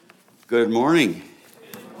Good morning.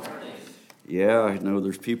 Yeah, I know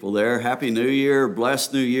there's people there. Happy New Year,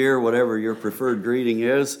 blessed New Year, whatever your preferred greeting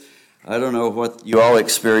is. I don't know what you all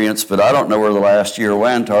experienced, but I don't know where the last year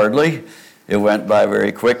went, hardly. It went by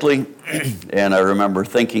very quickly, and I remember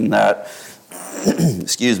thinking that,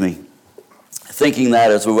 thinking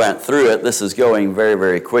that as we went through it, this is going very,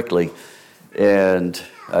 very quickly. And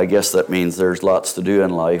I guess that means there's lots to do in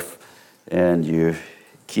life, and you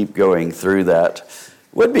keep going through that.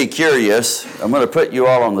 Would be curious, I'm going to put you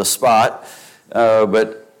all on the spot,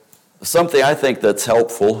 but something I think that's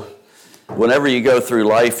helpful, whenever you go through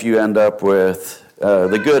life, you end up with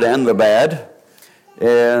the good and the bad,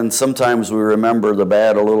 and sometimes we remember the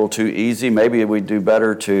bad a little too easy. Maybe we do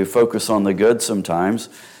better to focus on the good sometimes.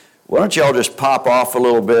 Why don't you all just pop off a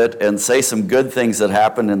little bit and say some good things that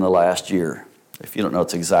happened in the last year? If you don't know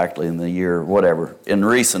it's exactly in the year, whatever, in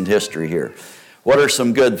recent history here. What are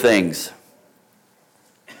some good things?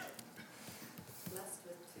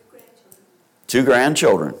 Two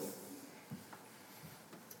grandchildren.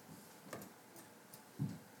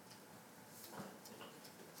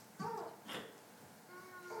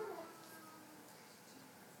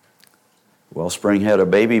 Wellspring had a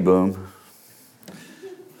baby boom.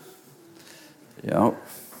 Yeah.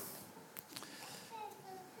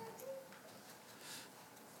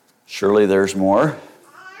 Surely there's more.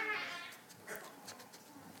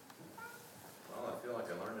 Well, I feel like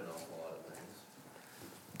I learned an awful lot of things.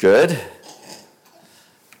 Good.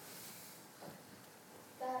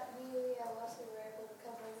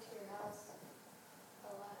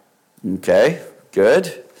 Okay,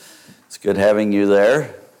 good. It's good having you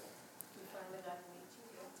there.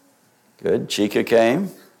 Good. Chica came.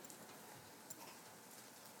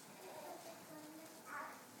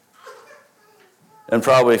 And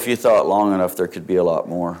probably if you thought long enough, there could be a lot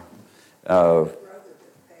more.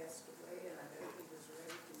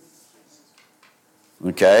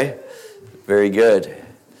 Okay, very good.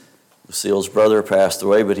 Lucille's brother passed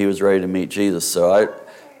away, but he was ready to meet Jesus. So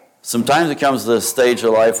sometimes it comes to the stage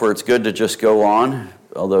of life where it's good to just go on,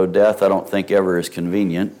 although death I don't think ever is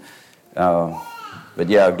convenient. But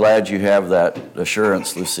yeah, glad you have that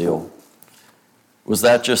assurance, Lucille. Was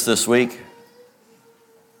that just this week?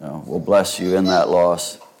 Oh, we'll bless you in that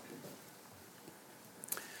loss.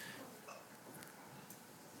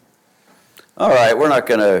 All right, we're not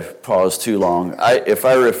going to pause too long. If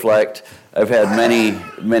I reflect, I've had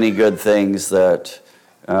many good things that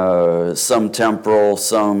some temporal,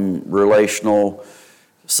 some relational,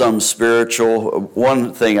 some spiritual.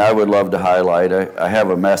 One thing I would love to highlight, I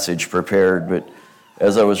have a message prepared, but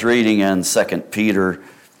as I was reading in 2 Peter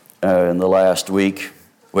in the last week,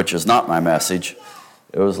 which is not my message,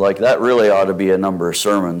 it was like that really ought to be a number of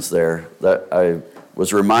sermons there. That I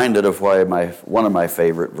was reminded of why one of my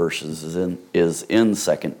favorite verses is in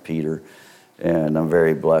 2 Peter, and I'm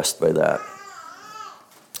very blessed by that.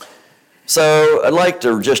 So I'd like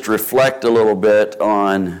to just reflect a little bit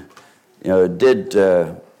on, did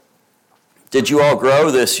you all grow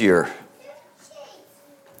this year?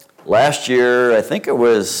 Last year, I think it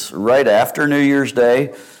was right after New Year's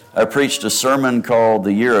Day, I preached a sermon called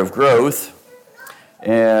The Year of Growth,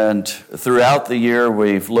 and throughout the year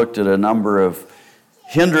we've looked at a number of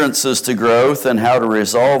hindrances to growth and how to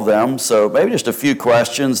resolve them. So maybe just a few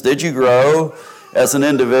questions. Did you grow as an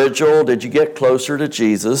individual? Did you get closer to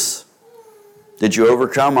Jesus? Did you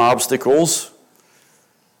overcome obstacles?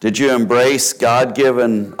 Did you embrace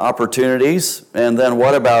God-given opportunities? And then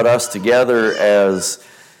what about us together as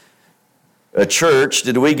a church?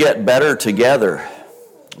 Did we get better together?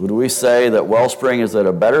 Would we say that Wellspring is at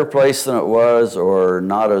a better place than it was or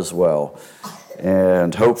not as well?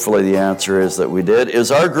 And hopefully the answer is that we did. Is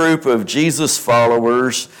our group of Jesus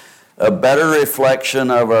followers a better reflection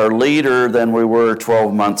of our leader than we were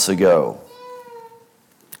 12 months ago?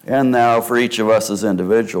 And now for each of us as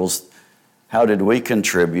individuals, how did we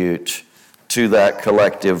contribute to that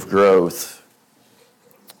collective growth?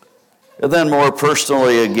 And then more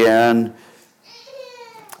personally again,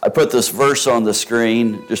 I put this verse on the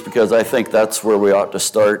screen just because I think that's where we ought to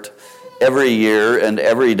start every year and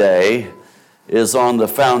every day, is on the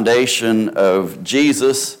foundation of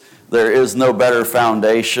Jesus. There is no better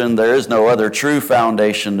foundation. There is no other true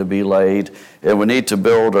foundation to be laid, and we need to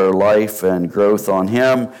build our life and growth on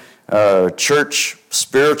Him. Church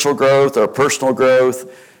spiritual growth, our personal growth,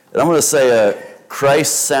 and I'm going to say a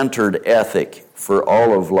Christ-centered ethic for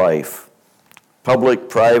all of life. Public,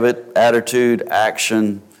 private, attitude,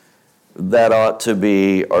 action, that ought to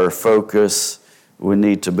be our focus. We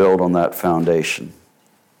need to build on that foundation.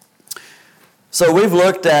 So we've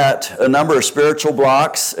looked at a number of spiritual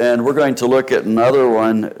blocks, and we're going to look at another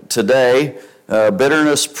one today.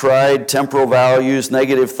 bitterness, pride, temporal values,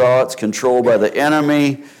 negative thoughts, controlled by the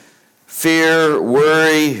enemy, fear,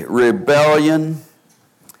 worry, rebellion.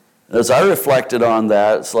 As I reflected on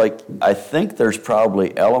that, it's like I think there's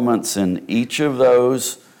probably elements in each of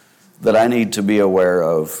those that I need to be aware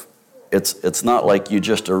of. It's not like you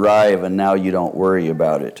just arrive and now you don't worry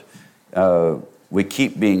about it. We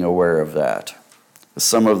keep being aware of that.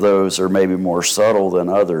 Some of those are maybe more subtle than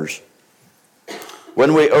others.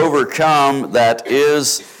 When we overcome, that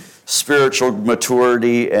is spiritual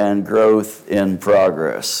maturity and growth in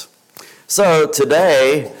progress. So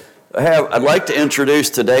today, I'd like to introduce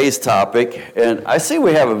today's topic, and I see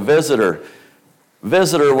we have a visitor.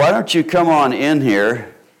 Visitor, why don't you come on in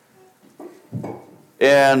here?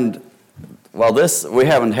 And we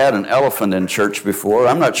haven't had an elephant in church before.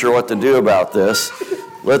 I'm not sure what to do about this.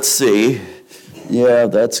 Let's see. Yeah,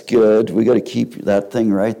 that's good. We got to keep that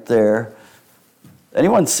thing right there.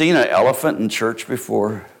 Anyone seen an elephant in church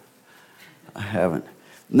before? I haven't.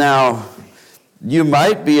 Now, you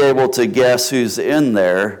might be able to guess who's in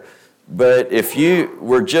there, but if you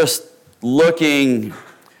were just looking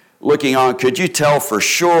on, could you tell for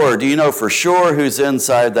sure? Do you know for sure who's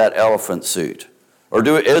inside that elephant suit? Or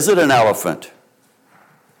is it an elephant?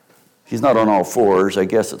 He's not on all fours. I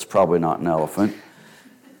guess it's probably not an elephant.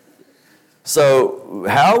 So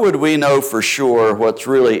how would we know for sure what's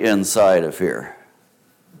really inside of here?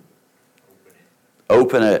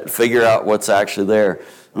 Open it, figure out what's actually there.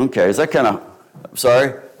 Okay, is that kind of,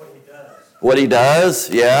 sorry? What he does?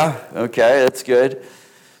 Yeah, okay, that's good.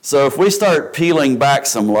 So if we start peeling back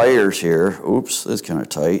some layers here, oops, this is kind of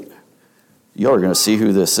tight. Y'all are going to see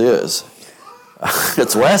who this is.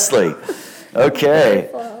 It's Wesley. Okay.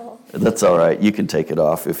 That's all right. You can take it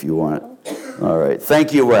off if you want. All right.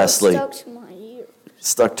 Thank you, Wesley. Stuck to my ear.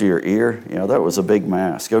 Stuck to your ear? Yeah, that was a big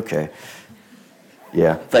mask. Okay.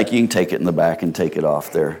 Yeah. Thank you. You can take it in the back and take it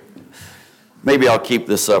off there. Maybe I'll keep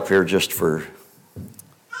this up here just for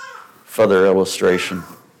further illustration.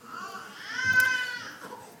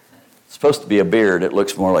 It's supposed to be a beard. It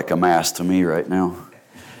looks more like a mask to me right now.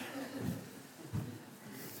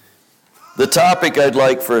 The topic I'd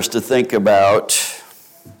like for us to think about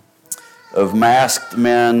of masked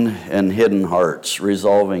men and hidden hearts,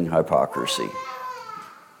 resolving hypocrisy.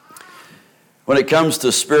 When it comes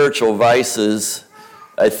to spiritual vices,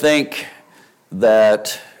 I think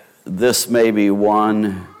that this may be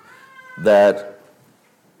one that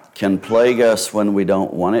can plague us when we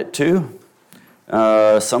don't want it to.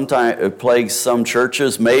 Sometimes it plagues some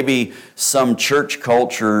churches. Maybe some church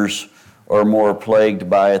cultures are more plagued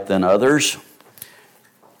by it than others.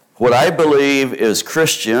 What I believe is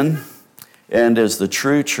Christian and is the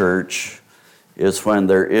true church is when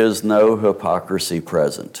there is no hypocrisy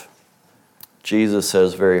present. Jesus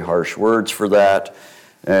has very harsh words for that,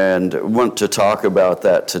 and I want to talk about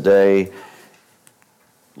that today.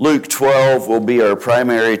 Luke 12 will be our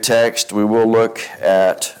primary text. We will look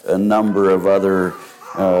at a number of other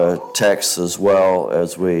texts as well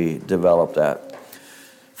as we develop that.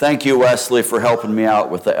 Thank you, Wesley, for helping me out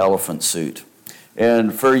with the elephant suit.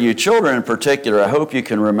 And for you children in particular, I hope you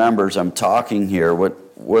can remember as I'm talking here,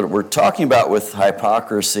 what we're talking about with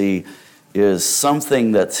hypocrisy is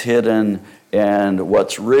something that's hidden and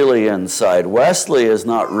what's really inside. Wesley is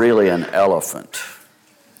not really an elephant.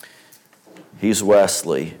 He's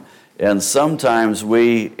Wesley. And sometimes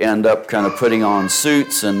we end up kind of putting on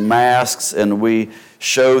suits and masks and we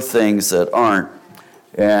show things that aren't.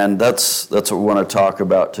 And that's what we want to talk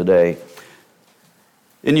about today.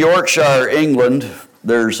 In Yorkshire, England,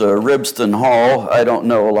 there's a Ribston Hall. I don't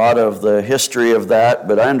know a lot of the history of that,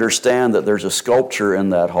 but I understand that there's a sculpture in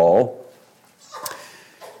that hall.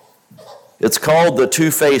 It's called the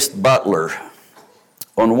Two-Faced Butler.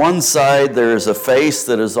 On one side, there's a face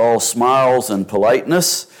that is all smiles and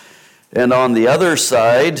politeness, and on the other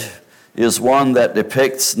side is one that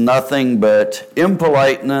depicts nothing but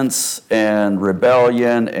impoliteness and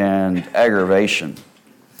rebellion and aggravation.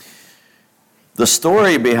 The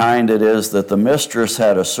story behind it is that the mistress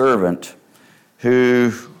had a servant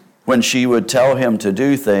who, when she would tell him to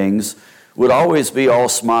do things, would always be all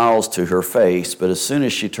smiles to her face, but as soon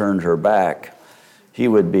as she turned her back, he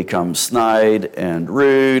would become snide and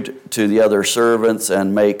rude to the other servants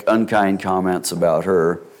and make unkind comments about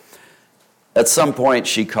her. At some point,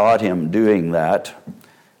 she caught him doing that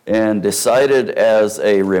and decided as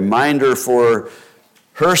a reminder for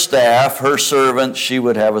her staff, her servants, she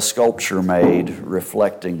would have a sculpture made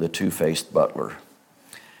reflecting the two-faced butler.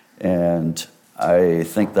 And I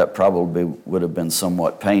think that probably would have been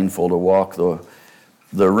somewhat painful to walk the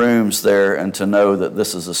rooms there and to know that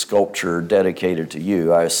this is a sculpture dedicated to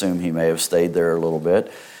you. I assume he may have stayed there a little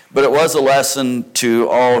bit. But it was a lesson to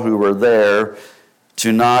all who were there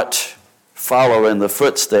to not follow in the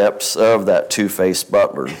footsteps of that two-faced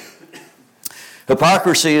butler.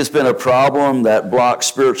 Hypocrisy has been a problem that blocks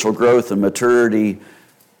spiritual growth and maturity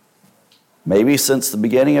maybe since the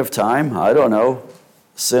beginning of time. I don't know.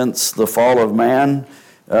 Since the fall of man,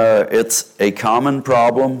 it's a common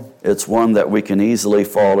problem. It's one that we can easily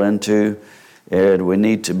fall into, and we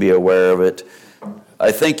need to be aware of it.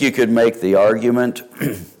 I think you could make the argument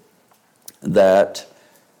that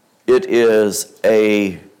it is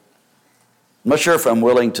I'm not sure if I'm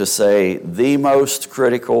willing to say the most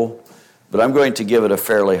critical, but I'm going to give it a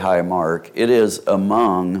fairly high mark. It is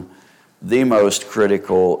among the most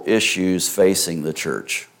critical issues facing the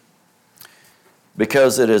church,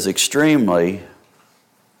 because it is extremely,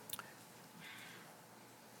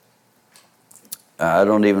 I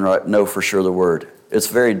don't even know for sure the word. It's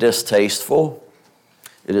very distasteful.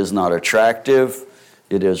 It is not attractive.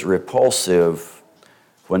 It is repulsive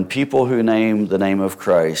when people who name the name of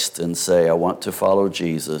Christ and say, I want to follow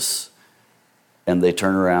Jesus, and they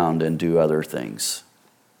turn around and do other things.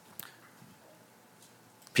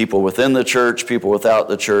 People within the church, people without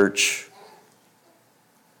the church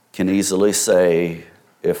can easily say,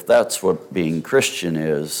 if that's what being Christian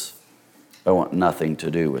is, I want nothing to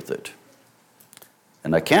do with it.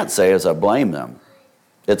 And I can't say as I blame them.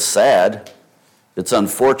 It's sad. It's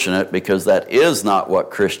unfortunate, because that is not what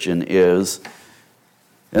Christian is.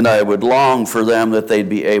 And I would long for them that they'd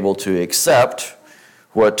be able to accept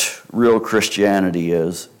what real Christianity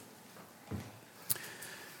is.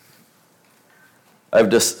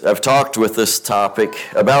 I've talked about this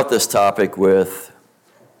topic with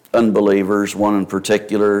unbelievers, one in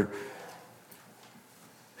particular,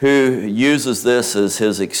 who uses this as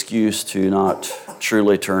his excuse to not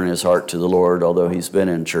truly turn his heart to the Lord, although he's been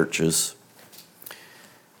in churches.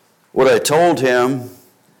 What I told him,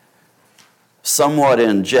 somewhat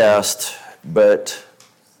in jest, but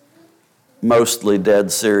mostly dead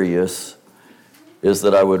serious, is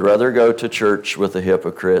that I would rather go to church with a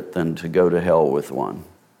hypocrite than to go to hell with one.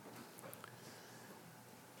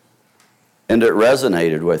 And it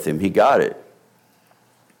resonated with him. He got it.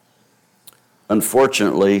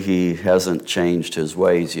 Unfortunately, he hasn't changed his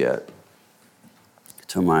ways yet,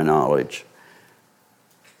 to my knowledge.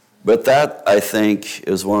 But that, I think,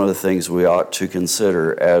 is one of the things we ought to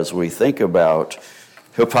consider as we think about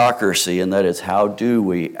hypocrisy, and that is, how do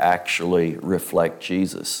we actually reflect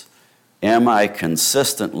Jesus? Am I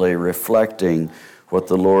consistently reflecting what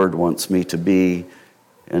the Lord wants me to be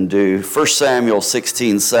and do? 1 Samuel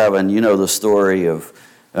 16:7, you know the story of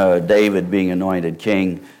David being anointed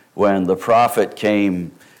king. When the prophet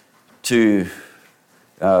came to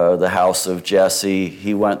the house of Jesse,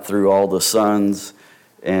 he went through all the sons,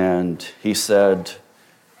 and he said,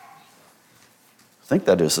 I think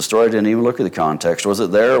that is the story. I didn't even look at the context. Was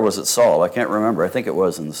it there or was it Saul? I can't remember. I think it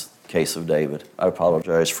was in the case of David. I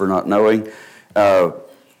apologize for not knowing. But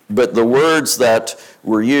the words that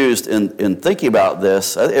were used in thinking about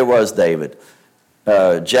this, it was David.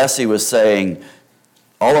 Jesse was saying,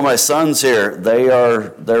 all of my sons here,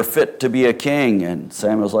 they're fit to be a king. And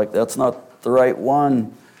Samuel's like, that's not the right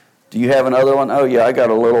one. Do you have another one? Oh yeah, I got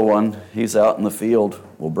a little one. He's out in the field.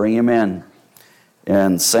 We'll bring him in.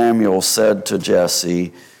 And Samuel said to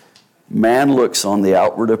Jesse, man looks on the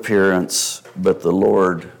outward appearance, but the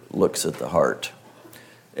Lord looks at the heart.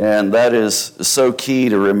 And that is so key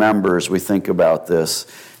to remember as we think about this.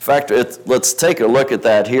 In fact, let's take a look at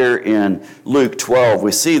that here in Luke 12.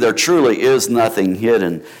 We see there truly is nothing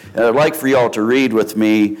hidden. And I'd like for y'all to read with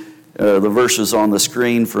me the verses on the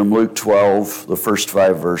screen from Luke 12, the first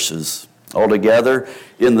 5 verses. Altogether,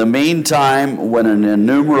 in the meantime, when an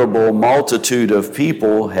innumerable multitude of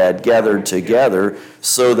people had gathered together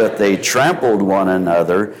so that they trampled one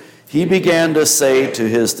another, he began to say to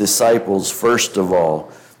his disciples, first of all,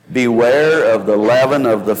 beware of the leaven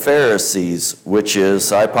of the Pharisees, which is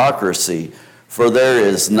hypocrisy. For there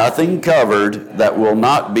is nothing covered that will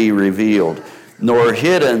not be revealed, nor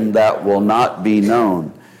hidden that will not be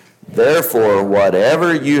known. Therefore,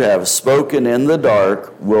 whatever you have spoken in the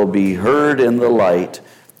dark will be heard in the light,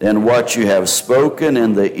 and what you have spoken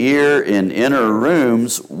in the ear in inner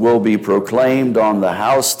rooms will be proclaimed on the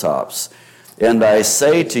housetops. And I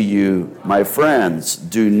say to you, my friends,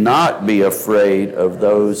 do not be afraid of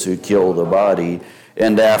those who kill the body,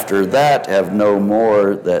 and after that have no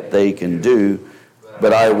more that they can do.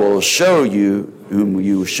 But I will show you whom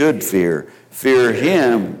you should fear. Fear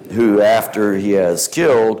him who, after he has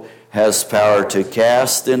killed, has power to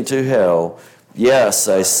cast into hell. Yes,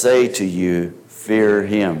 I say to you, fear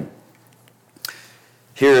him.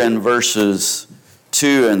 Here in verses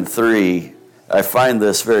 2 and 3, I find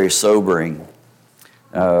this very sobering.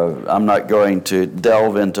 I'm not going to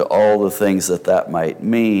delve into all the things that might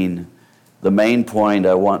mean. The main point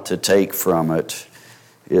I want to take from it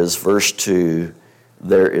is verse 2.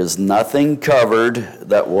 There is nothing covered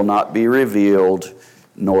that will not be revealed,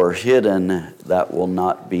 nor hidden that will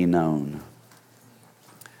not be known.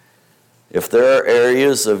 If there are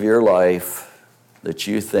areas of your life that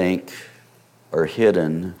you think are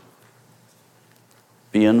hidden,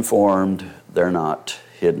 be informed they're not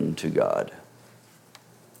hidden to God.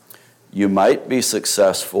 You might be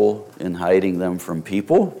successful in hiding them from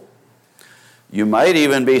people. You might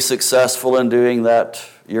even be successful in doing that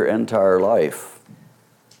your entire life.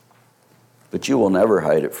 But you will never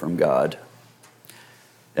hide it from God.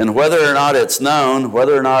 And whether or not it's known,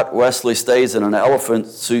 whether or not Wesley stays in an elephant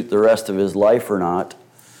suit the rest of his life or not,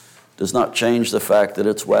 does not change the fact that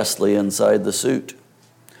it's Wesley inside the suit.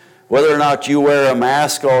 Whether or not you wear a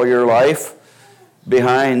mask all your life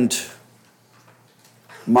behind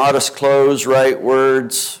modest clothes, right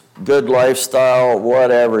words, good lifestyle,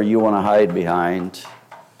 whatever you want to hide behind.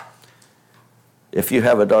 If you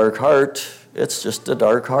have a dark heart, it's just a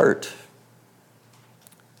dark heart.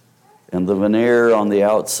 And the veneer on the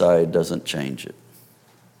outside doesn't change it.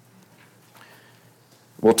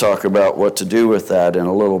 We'll talk about what to do with that in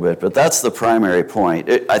a little bit, but that's the primary point.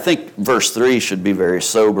 I think verse 3 should be very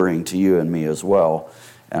sobering to you and me as well.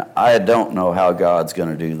 And I don't know how God's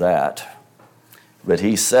going to do that. But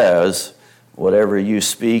he says, whatever you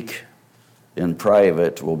speak in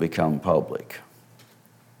private will become public.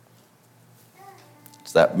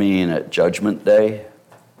 Does that mean at Judgment Day?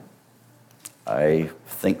 I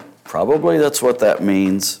think probably that's what that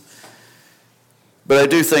means. But I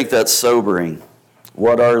do think that's sobering.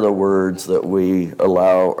 What are the words that we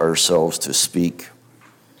allow ourselves to speak?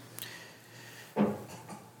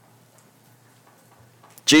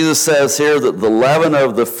 Jesus says here that the leaven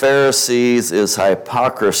of the Pharisees is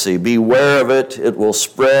hypocrisy. Beware of it. It will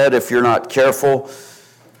spread if you're not careful.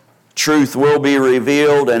 Truth will be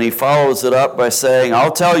revealed. And he follows it up by saying,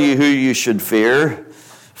 I'll tell you who you should fear.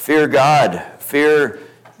 Fear God. Fear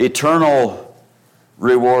eternal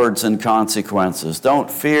rewards and consequences. Don't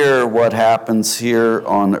fear what happens here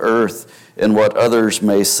on earth and what others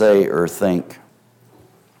may say or think.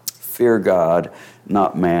 Fear God,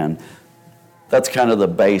 not man. That's kind of the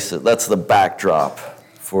basic, that's the backdrop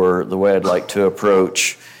for the way I'd like to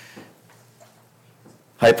approach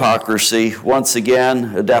hypocrisy. Once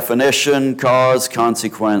again, a definition, cause,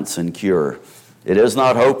 consequence, and cure. It is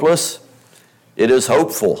not hopeless. It is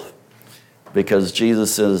hopeful because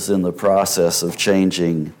Jesus is in the process of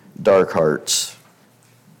changing dark hearts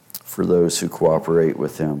for those who cooperate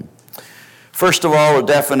with him. First of all, a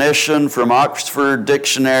definition from Oxford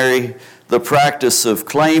Dictionary: the practice of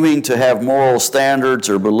claiming to have moral standards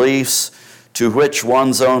or beliefs to which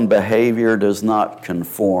one's own behavior does not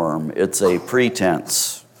conform. It's a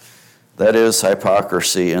pretense. That is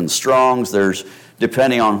hypocrisy. In Strong's, there's,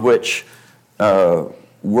 depending on which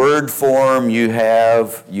word form you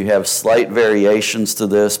have slight variations to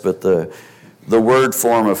this, but the word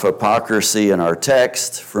form of hypocrisy in our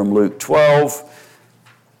text from Luke 12,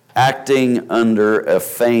 acting under a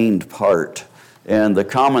feigned part. And the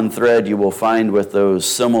common thread you will find with those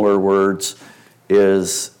similar words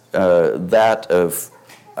is that of,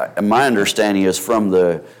 my understanding is from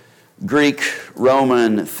the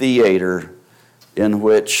Greek-Roman theater, in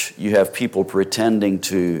which you have people pretending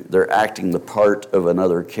they're acting the part of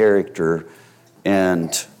another character,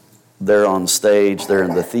 and they're on stage, they're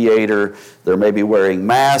in the theater, they're maybe wearing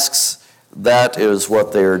masks. That is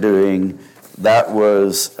what they're doing. That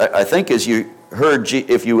was, I think, as you heard,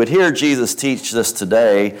 if you would hear Jesus teach this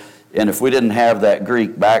today, and if we didn't have that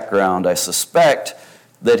Greek background, I suspect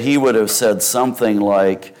that he would have said something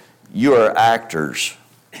like, you are actors.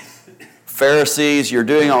 Pharisees, you're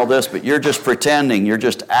doing all this, but you're just pretending, you're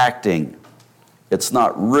just acting. It's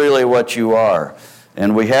not really what you are.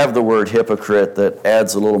 And we have the word hypocrite that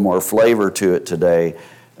adds a little more flavor to it today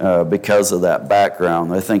because of that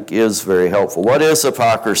background. I think is very helpful. What is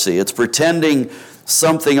hypocrisy? It's pretending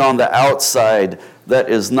something on the outside that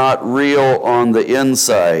is not real on the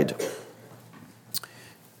inside.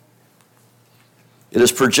 It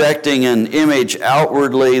is projecting an image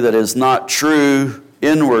outwardly that is not true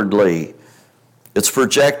inwardly. It's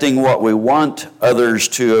projecting what we want others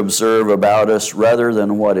to observe about us rather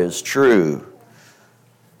than what is true.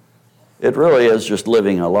 It really is just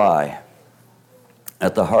living a lie.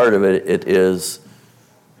 At the heart of it, it is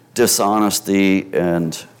dishonesty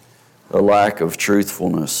and a lack of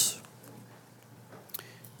truthfulness.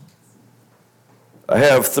 I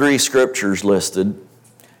have 3 scriptures listed,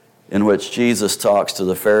 in which Jesus talks to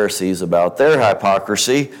the Pharisees about their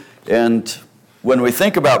hypocrisy. And when we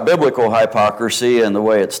think about biblical hypocrisy and the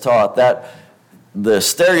way it's taught, that the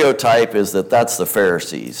stereotype is that that's the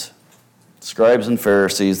Pharisees. Scribes and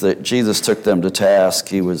Pharisees, that Jesus took them to task.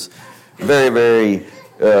 He was very, very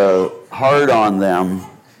hard on them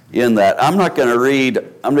in that. I'm not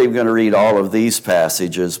even going to read all of these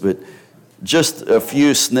passages, but just a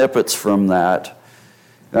few snippets from that.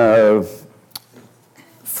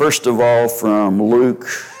 First of all, from Luke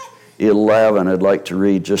 11, I'd like to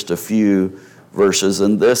read just a few verses,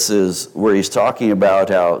 and this is where he's talking about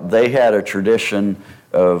how they had a tradition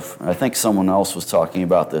of, I think someone else was talking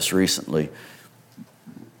about this recently,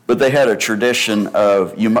 but they had a tradition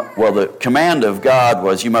of, the command of God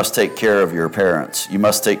was you must take care of your parents. You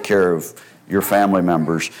must take care of your family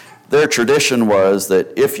members. Their tradition was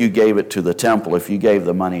that if you gave it to the temple, if you gave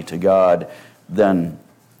the money to God, then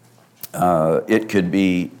it could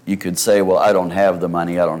be, you could say, well, I don't have the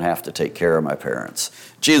money, I don't have to take care of my parents.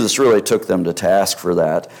 Jesus really took them to task for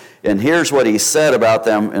that. And here's what he said about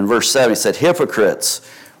them in verse 7. He said, hypocrites,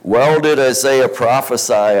 well did Isaiah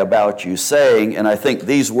prophesy about you, saying, and I think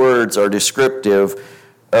these words are descriptive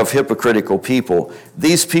of hypocritical people.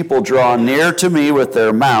 These people draw near to me with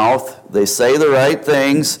their mouth, they say the right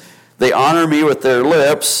things, they honor me with their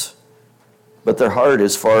lips, but their heart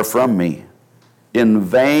is far from me. In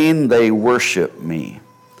vain they worship me.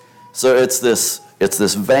 So it's this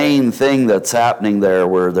vain thing that's happening there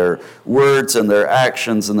where their words and their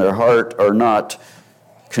actions and their heart are not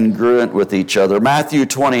congruent with each other. Matthew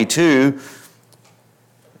 22,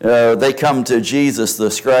 they come to Jesus,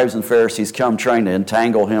 the scribes and Pharisees come trying to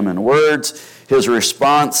entangle him in words. His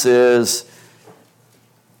response is,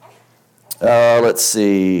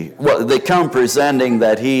 they come presenting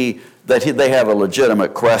that they have a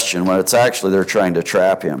legitimate question when it's actually they're trying to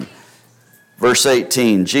trap him. Verse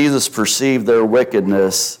 18, Jesus perceived their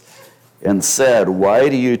wickedness and said, why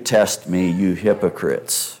do you test me, you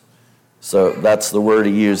hypocrites? So that's the word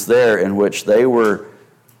he used there, in which they were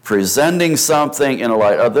presenting something in a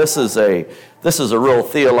light. Oh, this is a real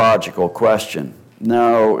theological question.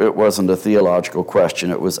 No, it wasn't a theological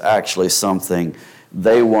question. It was actually something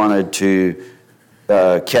they wanted to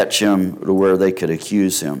catch him to where they could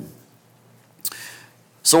accuse him.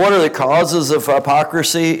 So what are the causes of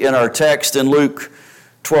hypocrisy? In our text in Luke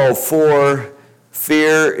 12:4,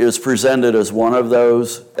 fear is presented as one of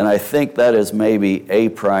those, and I think that is maybe a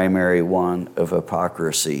primary one of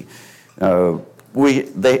hypocrisy.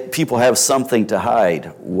 People have something to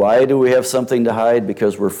hide. Why do we have something to hide?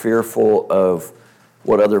 Because we're fearful of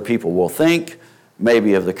what other people will think,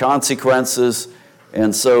 maybe of the consequences,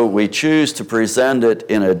 and so we choose to present it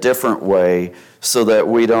in a different way so that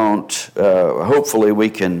we don't, hopefully we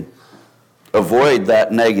can avoid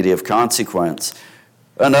that negative consequence.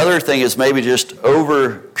 Another thing is maybe just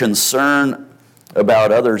over concern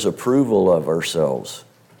about others' approval of ourselves.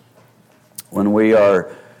 When we are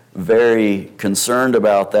very concerned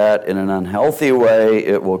about that in an unhealthy way,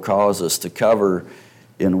 it will cause us to cover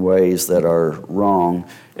in ways that are wrong.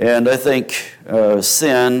 And I think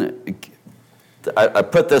sin, I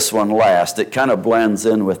put this one last. It kind of blends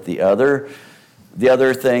in with the other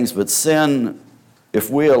things, but sin, if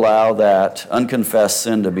we allow that unconfessed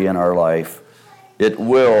sin to be in our life, it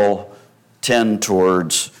will tend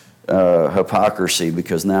towards hypocrisy,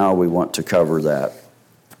 because now we want to cover that.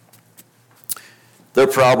 There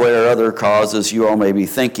probably are other causes. You all may be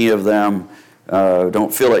thinking of them.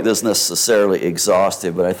 Don't feel like this is necessarily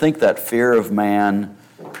exhaustive, but I think that fear of man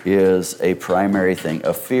is a primary thing.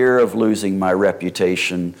 A fear of losing my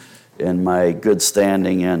reputation and my good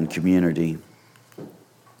standing in community.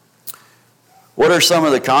 What are some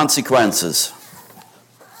of the consequences?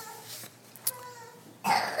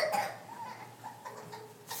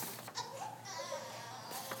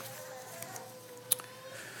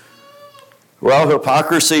 Well,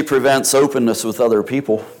 hypocrisy prevents openness with other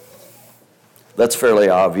people. That's fairly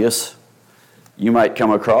obvious. You might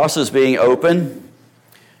come across as being open,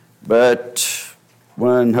 but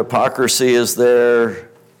when hypocrisy is there,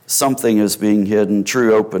 something is being hidden.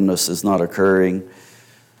 True openness is not occurring.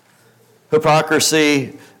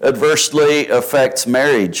 Hypocrisy adversely affects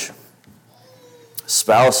marriage.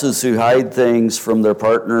 Spouses who hide things from their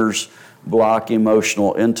partners block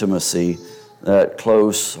emotional intimacy, that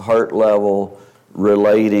close heart level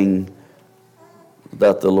relating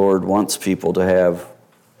that the Lord wants people to have.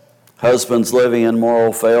 Husbands living in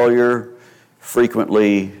moral failure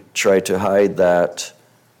frequently try to hide that.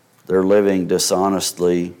 They're living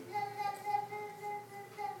dishonestly.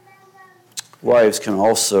 Wives can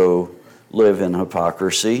also live in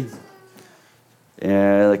hypocrisy.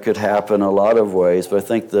 And it could happen a lot of ways, but I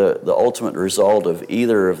think the ultimate result of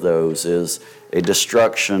either of those is a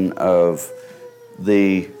destruction of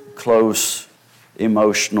the close,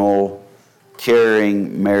 emotional,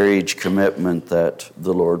 caring marriage commitment that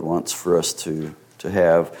the Lord wants for us to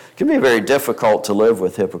have. It can be very difficult to live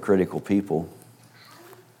with hypocritical people.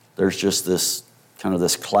 There's just this kind of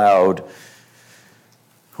this cloud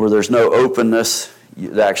where there's no openness.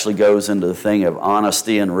 It actually goes into the thing of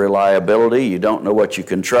honesty and reliability. You don't know what you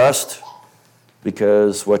can trust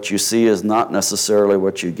because what you see is not necessarily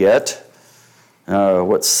what you get.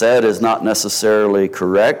 What's said is not necessarily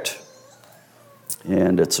correct,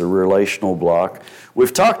 and it's a relational block.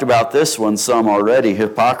 We've talked about this one some already,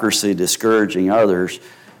 hypocrisy discouraging others.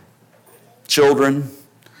 Children,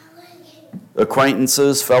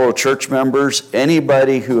 acquaintances, fellow church members,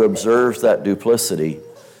 anybody who observes that duplicity.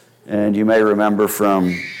 And you may remember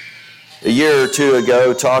from a year or two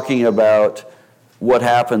ago talking about what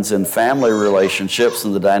happens in family relationships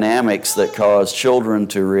and the dynamics that cause children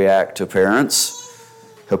to react to parents.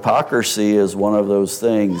 Hypocrisy is one of those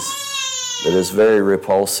things that is very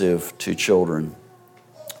repulsive to children.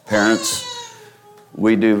 Parents,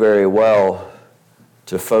 we do very well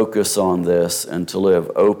to focus on this and to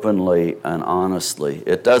live openly and honestly.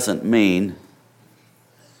 It doesn't mean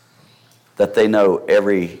that they know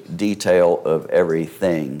every detail of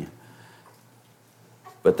everything,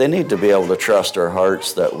 but they need to be able to trust our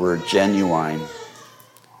hearts that we're genuine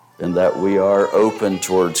and that we are open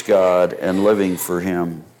towards God and living for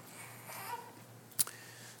Him.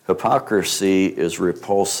 Hypocrisy is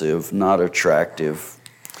repulsive, not attractive.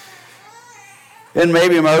 And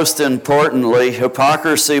maybe most importantly,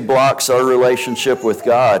 hypocrisy blocks our relationship with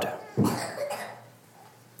God.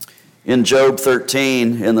 In Job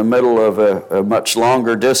 13, in the middle of a much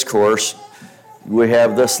longer discourse, we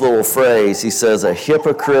have this little phrase. He says, a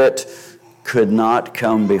hypocrite could not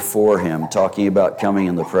come before him, talking about coming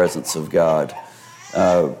in the presence of God.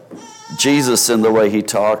 Jesus, in the way he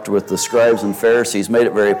talked with the scribes and Pharisees, made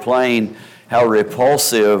it very plain how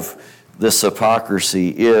repulsive this hypocrisy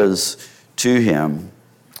is to him.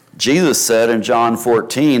 Jesus said in John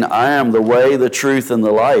 14, I am the way, the truth, and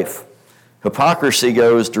the life. Hypocrisy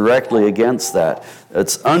goes directly against that.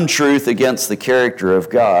 It's untruth against the character of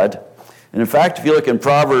God. And in fact, if you look in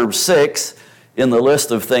Proverbs 6, in the list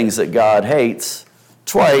of things that God hates,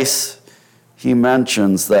 twice he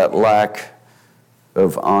mentions that lack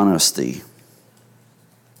of honesty.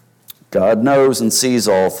 God knows and sees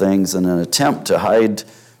all things, and an attempt to hide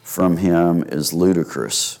from him is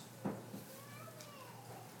ludicrous.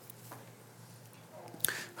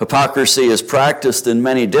 Hypocrisy is practiced in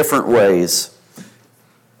many different ways.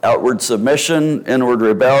 Outward submission, inward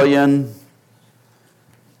rebellion,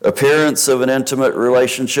 appearance of an intimate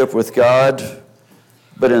relationship with God,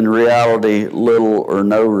 but in reality, little or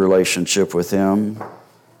no relationship with Him.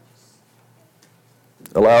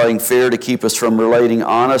 Allowing fear to keep us from relating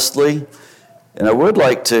honestly. And I would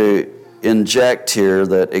like to inject here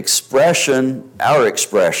that our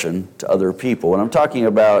expression to other people, and I'm talking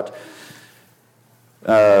about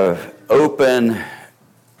open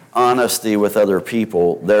honesty with other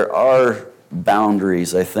people, there are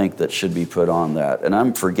boundaries, I think, that should be put on that. And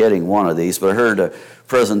I'm forgetting one of these, but I heard a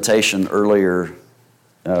presentation earlier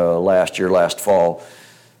last fall,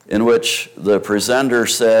 in which the presenter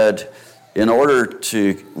said, in order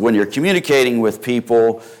to, when you're communicating with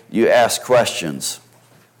people, you ask questions.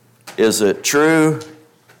 Is it true?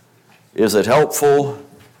 Is it helpful?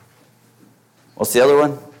 What's the other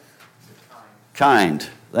one? Kind.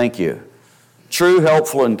 Thank you. True,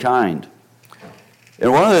 helpful, and kind.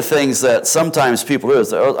 And one of the things that sometimes people do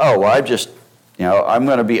is, I'm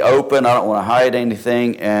going to be open, I don't want to hide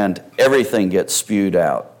anything, and everything gets spewed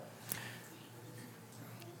out.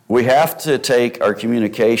 We have to take our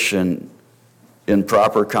communication in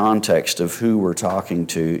proper context of who we're talking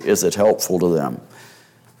to. Is it helpful to them?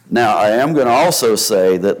 Now, I am going to also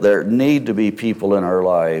say that there need to be people in our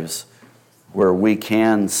lives where we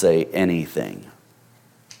can say anything,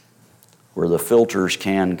 where the filters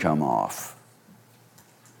can come off.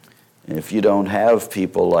 And if you don't have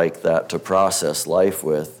people like that to process life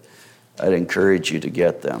with, I'd encourage you to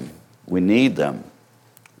get them. We need them.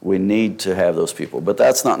 We need to have those people. But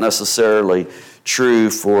that's not necessarily true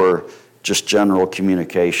for just general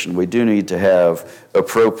communication. We do need to have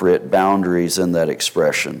appropriate boundaries in that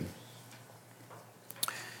expression.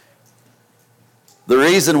 The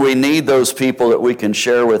reason we need those people that we can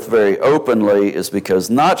share with very openly is because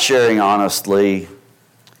not sharing honestly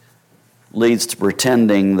leads to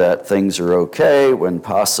pretending that things are okay when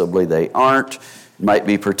possibly they aren't. Might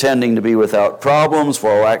be pretending to be without problems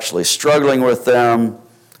while actually struggling with them.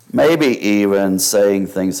 maybe even saying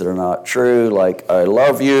things that are not true, like I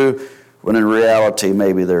love you, when in reality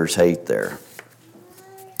maybe there's hate there.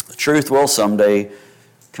 The truth will someday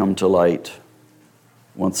come to light.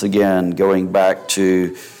 Once again, going back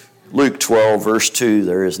to Luke 12, verse 2,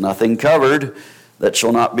 there is nothing covered that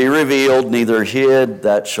shall not be revealed, neither hid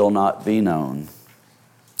that shall not be known.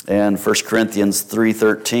 And 1 Corinthians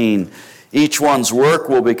 3:13, each one's work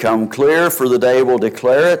will become clear, for the day will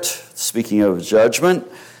declare it, speaking of judgment,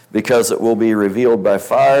 because it will be revealed by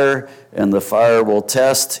fire, and the fire will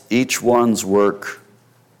test each one's work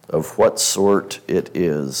of what sort it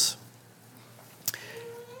is.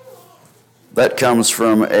 That comes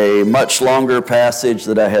from a much longer passage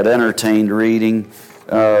that I had entertained reading.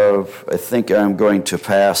 I think I'm going to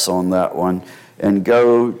pass on that one and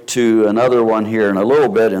go to another one here in a little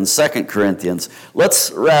bit in 2 Corinthians.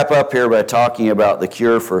 Let's wrap up here by talking about the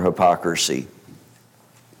cure for hypocrisy.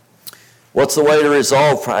 What's the way to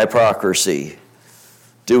resolve hypocrisy?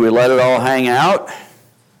 Do we let it all hang out?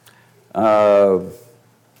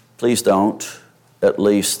 Please don't, at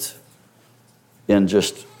least in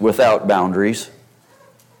just without boundaries.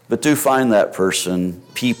 But do find that person,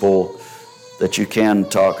 people that you can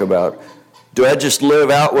talk about. Do I just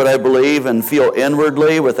live out what I believe and feel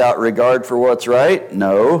inwardly without regard for what's right?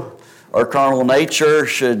 No. Our carnal nature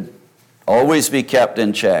should always be kept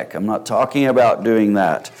in check. I'm not talking about doing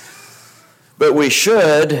that. But we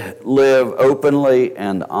should live openly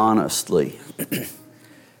and honestly.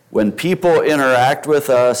 When people interact with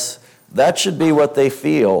us, that should be what they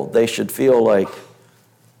feel. They should feel like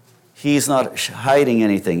he's not hiding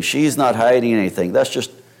anything. She's not hiding anything.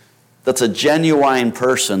 That's a genuine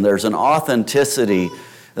person. There's an authenticity.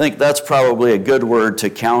 I think that's probably a good word to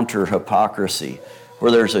counter hypocrisy,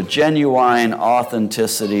 where there's a genuine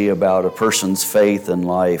authenticity about a person's faith and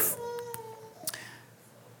life.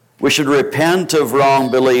 We should repent of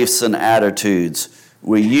wrong beliefs and attitudes.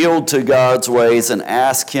 We yield to God's ways and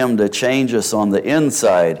ask Him to change us on the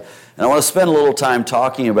inside. And I want to spend a little time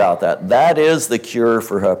talking about that. That is the cure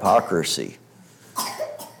for hypocrisy.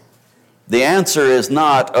 The answer is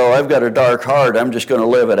not, I've got a dark heart, I'm just going to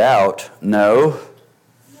live it out. No.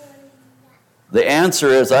 The answer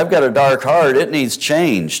is, I've got a dark heart, it needs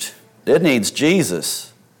changed. It needs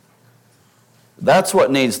Jesus. That's what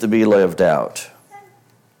needs to be lived out.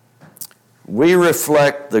 We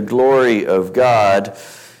reflect the glory of God.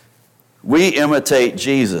 We imitate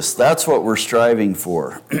Jesus. That's what we're striving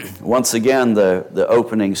for. Once again, the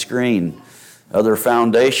opening screen. Other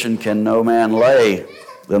foundation can no man lay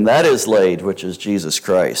than that is laid, which is Jesus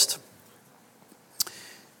Christ.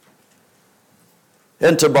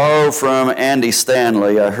 And to borrow from Andy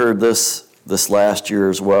Stanley, I heard this last year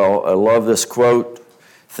as well. I love this quote.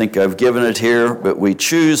 I think I've given it here, but we can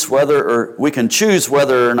choose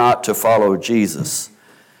whether or not to follow Jesus.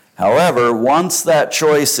 However, once that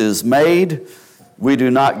choice is made, we do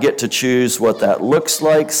not get to choose what that looks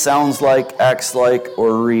like, sounds like, acts like,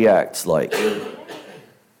 or reacts like.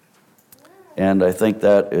 And I think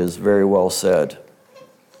that is very well said.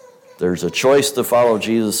 There's a choice to follow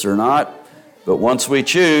Jesus or not, but once we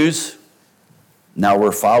choose, now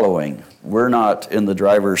we're following. We're not in the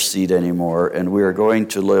driver's seat anymore, and we are going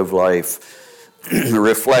to live life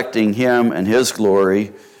reflecting Him and His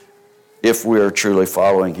glory if we are truly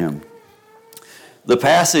following Him. The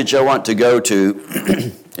passage I want to go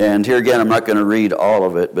to, and here again I'm not going to read all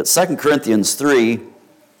of it, but 2 Corinthians 3,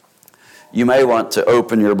 you may want to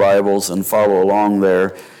open your Bibles and follow along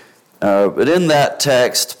there. But in that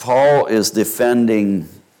text, Paul is defending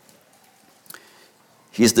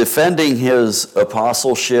his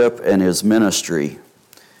apostleship and his ministry.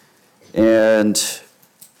 And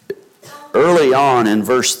early on in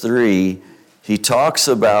verse 3, he talks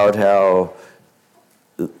about how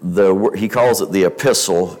he calls it the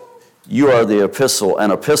epistle. You are the epistle,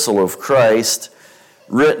 an epistle of Christ,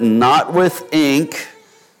 written not with ink,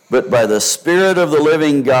 but by the Spirit of the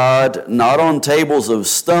living God, not on tables of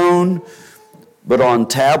stone, but on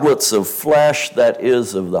tablets of flesh, that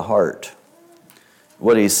is of the heart.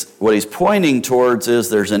 What he's pointing towards is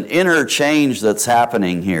there's an inner change that's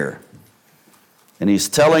happening here. And he's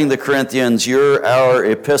telling the Corinthians, you're our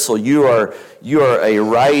epistle. You are a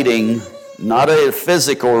writing, not a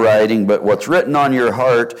physical writing, but what's written on your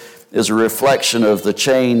heart is a reflection of the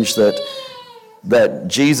change that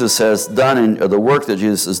Jesus has done, the work that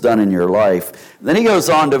Jesus has done in your life. Then he goes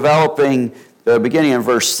on developing, beginning in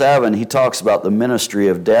verse 7, he talks about the ministry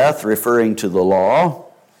of death, referring to the law.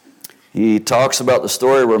 He talks about the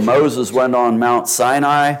story where Moses went on Mount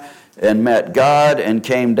Sinai and met God and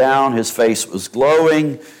came down. His face was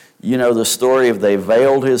glowing. You know the story of they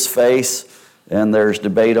veiled his face. and there's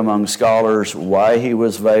debate among scholars why he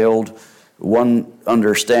was veiled. One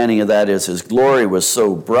understanding of that is his glory was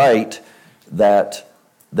so bright that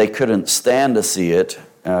they couldn't stand to see it.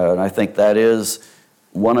 And I think that is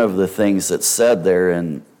one of the things that's said there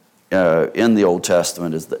in the Old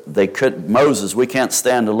Testament is that Moses, we can't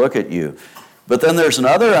stand to look at you. But then there's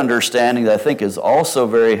another understanding that I think is also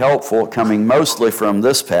very helpful, coming mostly from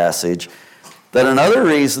this passage, that another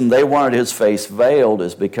reason they wanted his face veiled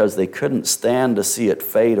is because they couldn't stand to see it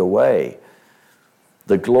fade away.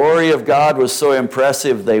 The glory of God was so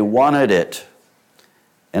impressive, they wanted it.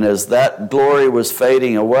 And as that glory was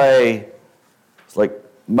fading away, it's like,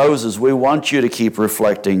 Moses, we want you to keep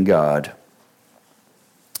reflecting God.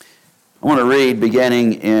 I want to read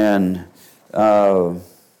beginning in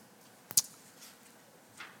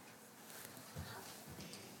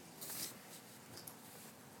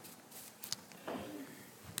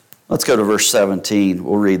let's go to verse 17.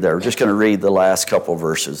 We'll read there. We're just going to read the last couple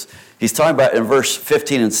verses. He's talking about, in verse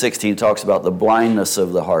 15 and 16, he talks about the blindness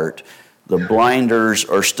of the heart. The blinders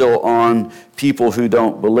are still on people who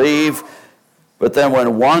don't believe. But then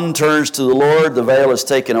when one turns to the Lord, the veil is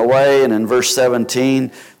taken away. And in verse 17,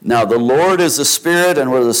 now the Lord is the Spirit, and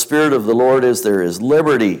where the Spirit of the Lord is, there is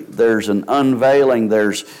liberty. There's an unveiling.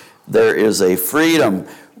 There is a freedom.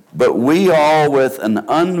 But we all with an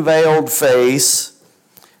unveiled face,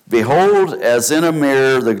 behold, as in a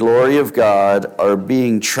mirror, the glory of God, are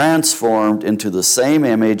being transformed into the same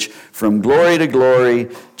image from glory to glory,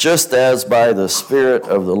 just as by the Spirit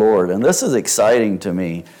of the Lord. And this is exciting to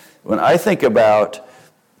me. When I think about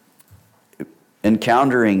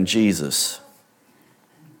encountering Jesus,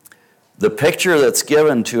 the picture that's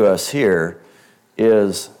given to us here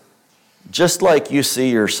is just like you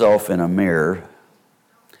see yourself in a mirror.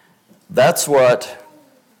 That's what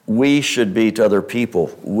we should be to other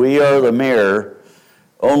people. We are the mirror.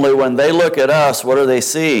 Only when they look at us, what are they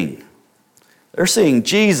seeing? They're seeing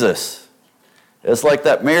Jesus. It's like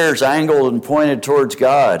that mirror's angled and pointed towards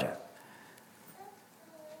God.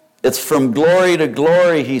 It's from glory to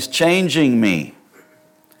glory. He's changing me.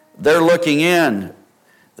 They're looking in.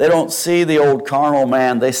 They don't see the old carnal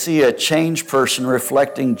man. They see a changed person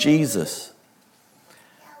reflecting Jesus.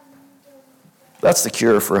 That's the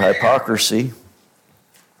cure for hypocrisy.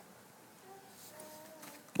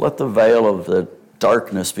 Let the veil of the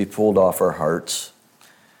darkness be pulled off our hearts,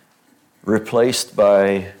 replaced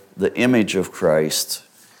by the image of Christ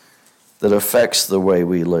that affects the way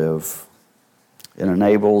we live and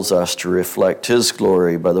enables us to reflect His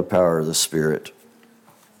glory by the power of the Spirit.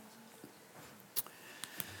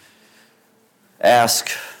 Ask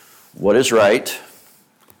what is right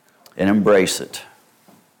and embrace it.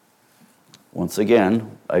 Once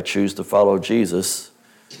again, I choose to follow Jesus,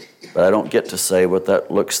 but I don't get to say what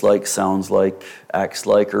that looks like, sounds like, acts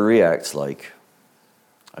like, or reacts like.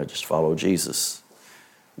 I just follow Jesus.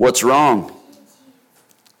 What's wrong?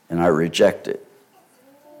 And I reject it.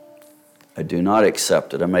 I do not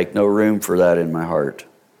accept it. I make no room for that in my heart.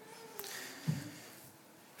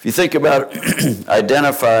 If you think about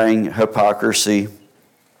identifying hypocrisy,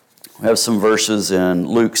 we have some verses in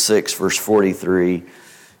Luke 6, verse 43.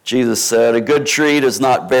 Jesus said, "A good tree does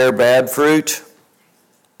not bear bad fruit."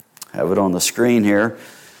 I have it on the screen here.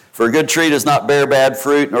 "For a good tree does not bear bad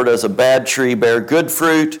fruit, nor does a bad tree bear good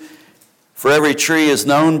fruit. For every tree is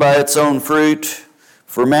known by its own fruit.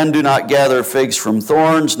 For men do not gather figs from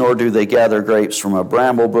thorns, nor do they gather grapes from a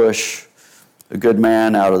bramble bush. A good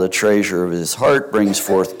man out of the treasure of his heart brings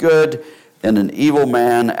forth good, and an evil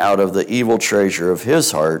man out of the evil treasure of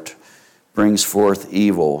his heart brings forth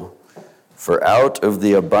evil. For out of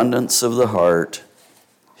the abundance of the heart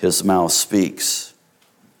his mouth speaks.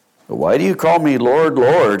 But why do you call me Lord,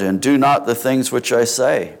 Lord, and do not the things which I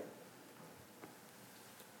say?"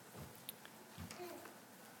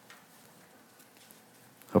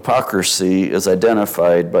 Hypocrisy is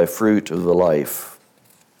identified by fruit of the life.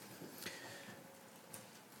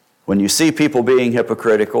 When you see people being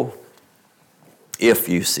hypocritical, if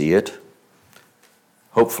you see it,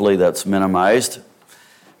 hopefully that's minimized.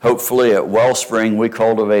 Hopefully at Wellspring we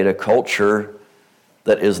cultivate a culture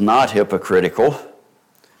that is not hypocritical.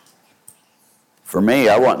 For me,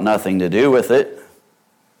 I want nothing to do with it.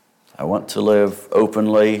 I want to live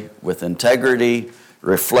openly with integrity,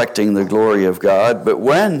 reflecting the glory of God. But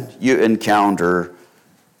when you encounter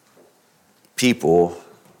people,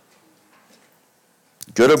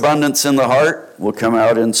 good abundance in the heart will come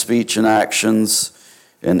out in speech and actions,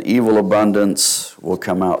 and evil abundance will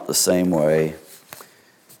come out the same way.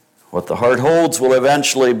 What the heart holds will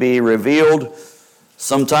eventually be revealed,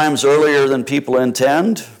 sometimes earlier than people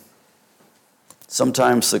intend,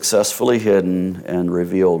 sometimes successfully hidden and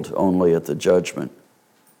revealed only at the judgment.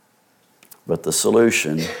 But the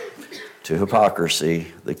solution to hypocrisy,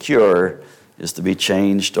 the cure, is to be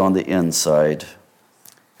changed on the inside.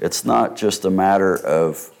 It's not just a matter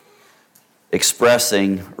of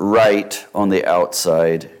expressing right on the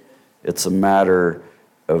outside. It's a matter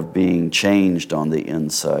of being changed on the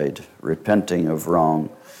inside, repenting of wrong,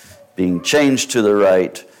 being changed to the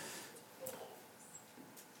right.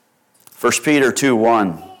 1 Peter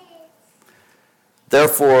 2:1.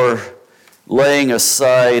 Therefore, laying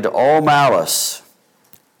aside all malice,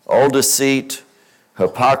 all deceit,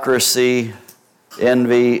 hypocrisy,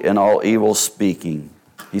 envy, and all evil speaking.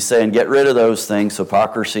 He's saying, get rid of those things.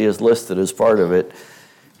 Hypocrisy is listed as part of it.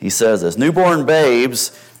 He says, as newborn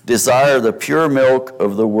babes, desire the pure milk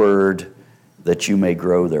of the word that you may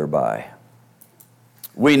grow thereby.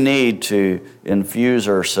 We need to infuse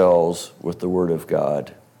ourselves with the word of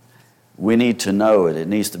God. We need to know it. It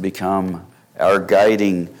needs to become our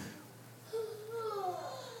guiding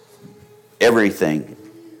everything.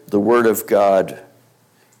 The word of God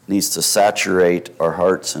needs to saturate our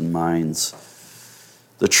hearts and minds.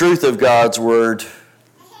 The truth of God's word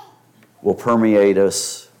will permeate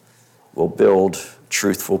us, will build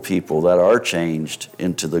truthful people that are changed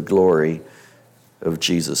into the glory of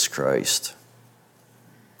Jesus Christ.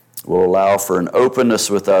 Will allow for an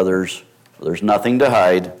openness with others. There's nothing to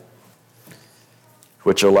hide,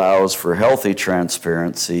 which allows for healthy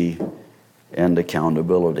transparency and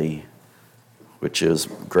accountability, which is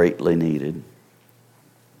greatly needed.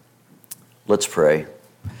 Let's pray.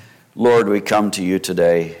 Lord, we come to you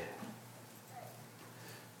today.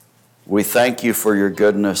 We thank you for your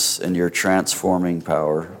goodness and your transforming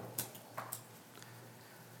power.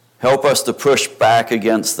 Help us to push back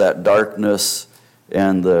against that darkness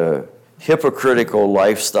and the hypocritical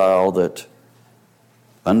lifestyle that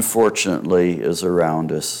unfortunately is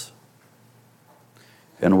around us.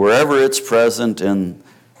 And wherever it's present in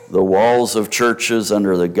the walls of churches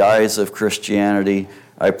under the guise of Christianity,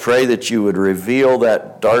 I pray that you would reveal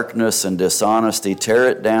that darkness and dishonesty, tear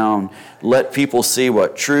it down, let people see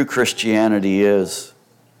what true Christianity is.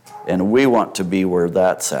 And we want to be where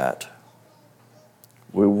that's at.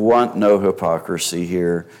 We want no hypocrisy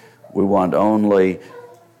here. We want only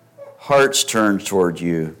hearts turned toward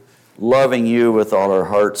you, loving you with all our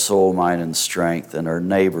heart, soul, mind, and strength, and our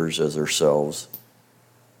neighbors as ourselves.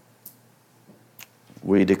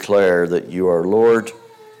 We declare that you are Lord.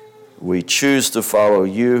 We choose to follow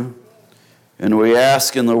you, and we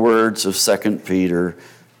ask in the words of 2 Peter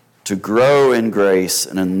to grow in grace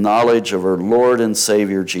and in knowledge of our Lord and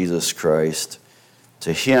Savior Jesus Christ.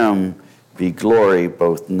 To him be glory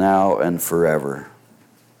both now and forever.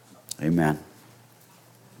 Amen.